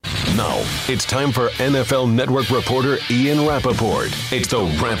Now, it's time for NFL Network reporter Ian Rappaport. It's the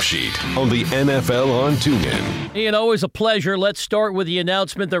Rap Sheet on the NFL on TuneIn. Ian, always a pleasure. Let's start with the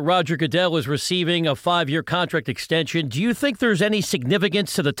announcement that Roger Goodell is receiving a 5-year contract extension. Do you think there's any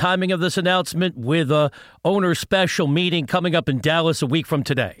significance to the timing of this announcement with a owner special meeting coming up in Dallas a week from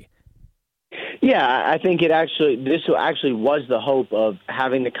today? Yeah, I think this actually was the hope of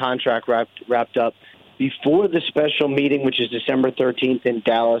having the contract wrapped up before the special meeting, which is December 13th in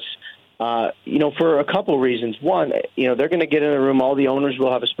Dallas, for a couple of reasons. One, they're going to get in a room. All the owners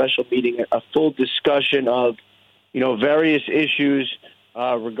will have a special meeting, a full discussion of, various issues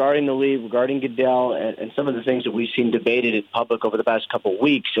regarding the league, regarding Goodell, and some of the things that we've seen debated in public over the past couple of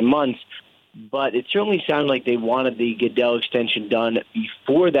weeks and months. But it certainly sounded like they wanted the Goodell extension done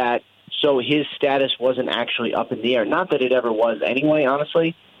before that, so his status wasn't actually up in the air. Not that it ever was anyway,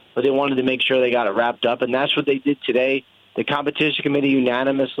 honestly, but they wanted to make sure they got it wrapped up, and that's what they did today. The competition committee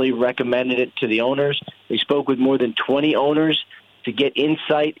unanimously recommended it to the owners. They spoke with more than 20 owners to get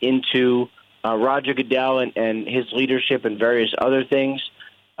insight into Roger Goodell and his leadership and various other things.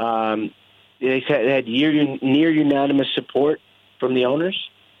 They said they had near unanimous support from the owners,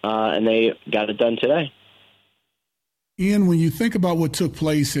 and they got it done today. Ian, when you think about what took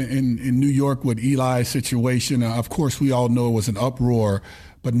place in New York with Eli's situation, of course, we all know it was an uproar.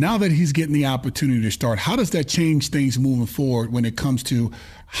 But now that he's getting the opportunity to start, how does that change things moving forward when it comes to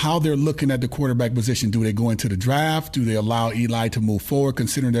how they're looking at the quarterback position? Do they go into the draft? Do they allow Eli to move forward,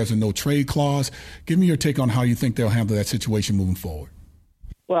 considering there's a no-trade clause? Give me your take on how you think they'll handle that situation moving forward.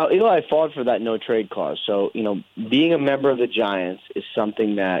 Well, Eli fought for that no-trade clause. So, being a member of the Giants is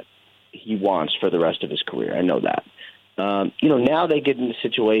something that he wants for the rest of his career. I know that. Now they get in the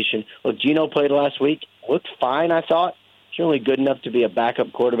situation. Look, Geno played last week. Looked fine, I thought. Certainly good enough to be a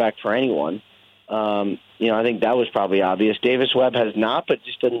backup quarterback for anyone. I think that was probably obvious. Davis Webb has not, but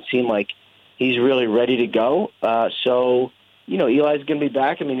just doesn't seem like he's really ready to go. So, Eli's going to be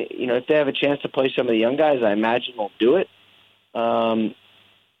back. I mean, if they have a chance to play some of the young guys, I imagine they'll do it. But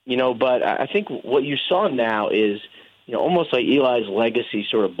I think what you saw now is, almost like Eli's legacy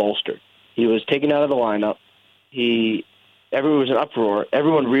sort of bolstered. He was taken out of the lineup. Everyone was in uproar.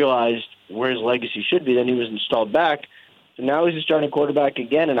 Everyone realized where his legacy should be. Then he was installed back. So now he's a starting quarterback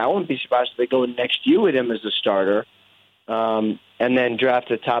again, and I wouldn't be surprised if they go next year with him as the starter and then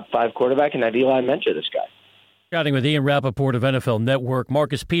draft a top 5 quarterback and have Eli mentor this guy. Chatting with Ian Rappaport of NFL Network.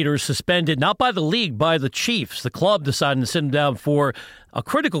 Marcus Peters suspended, not by the league, by the Chiefs. The club decided to sit him down for a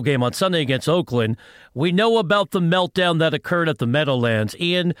critical game on Sunday against Oakland. We know about the meltdown that occurred at the Meadowlands.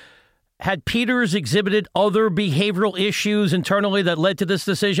 Ian, had Peters exhibited other behavioral issues internally that led to this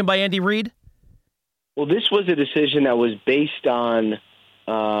decision by Andy Reid? Well, this was a decision that was based on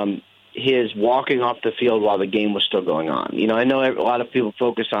his walking off the field while the game was still going on. I know a lot of people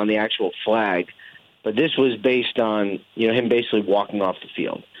focus on the actual flag, but this was based on him basically walking off the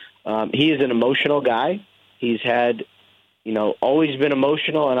field. He is an emotional guy. He's had always been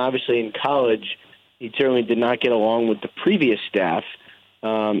emotional, and obviously in college he certainly did not get along with the previous staff.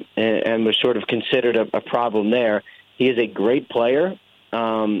 And was sort of considered a problem there. He is a great player,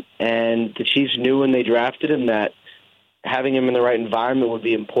 and the Chiefs knew when they drafted him that having him in the right environment would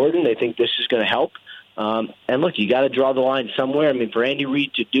be important. They think this is going to help. And look, you got to draw the line somewhere. I mean, for Andy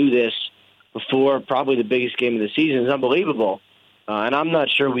Reid to do this before probably the biggest game of the season is unbelievable. And I'm not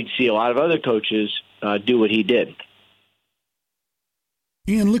sure we'd see a lot of other coaches do what he did.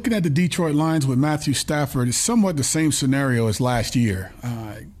 Ian, looking at the Detroit Lions with Matthew Stafford, it's somewhat the same scenario as last year.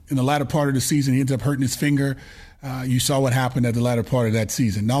 In the latter part of the season, he ends up hurting his finger. You saw what happened at the latter part of that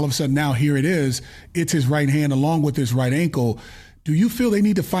season. And all of a sudden, now here it is. It's his right hand along with his right ankle. Do you feel they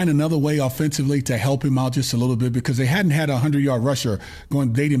need to find another way offensively to help him out just a little bit? Because they hadn't had a 100-yard rusher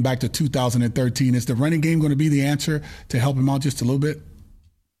dating back to 2013. Is the running game going to be the answer to help him out just a little bit?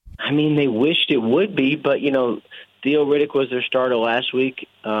 I mean, they wished it would be, but, Theo Riddick was their starter last week.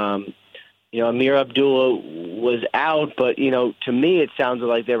 Amir Abdullah was out, but, to me it sounded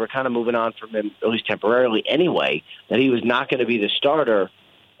like they were kind of moving on from him, at least temporarily anyway, that he was not going to be the starter.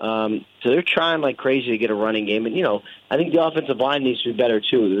 So they're trying like crazy to get a running game. And, I think the offensive line needs to be better,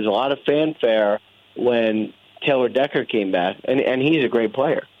 too. There was a lot of fanfare when Taylor Decker came back, and he's a great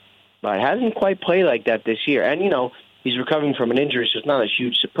player. But hasn't quite played like that this year. And, he's recovering from an injury, so it's not a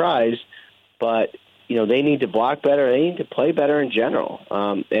huge surprise. But they need to block better. They need to play better in general.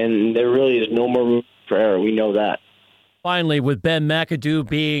 And there really is no more room for error. We know that. Finally, with Ben McAdoo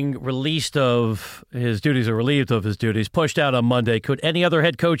being released of his duties or relieved of his duties, pushed out on Monday, could any other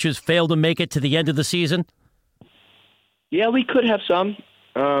head coaches fail to make it to the end of the season? Yeah, we could have some.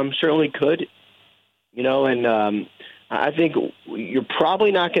 Certainly could. And I think you're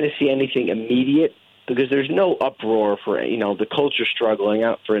probably not going to see anything immediate because there's no uproar for, the culture struggling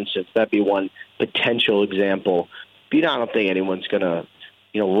out, for instance. That'd be one potential example. But I don't think anyone's going to,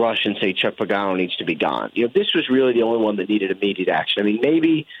 rush and say Chuck Pagano needs to be gone. This was really the only one that needed immediate action. I mean,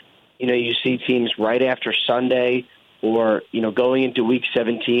 maybe, you see teams right after Sunday or, going into Week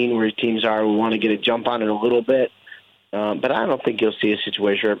 17 where teams we want to get a jump on it a little bit. But I don't think you'll see a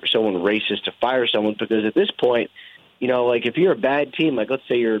situation where someone races to fire someone because at this point, if you're a bad team, like let's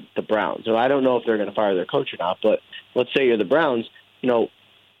say you're the Browns. So I don't know if they're going to fire their coach or not, but let's say you're the Browns,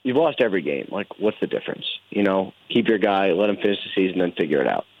 you've lost every game. Like, what's the difference? Keep your guy, let him finish the season, then figure it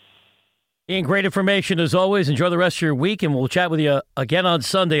out. Ian, great information as always. Enjoy the rest of your week, and we'll chat with you again on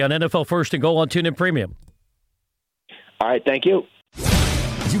Sunday on NFL First and Goal on TuneIn Premium. All right, thank you.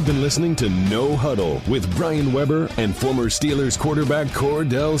 You've been listening to No Huddle with Brian Weber and former Steelers quarterback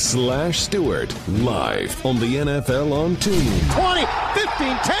Cordell /Stewart live on the NFL on TuneIn. 20,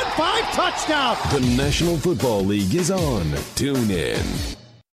 15, 10, 5, touchdown. The National Football League is on TuneIn.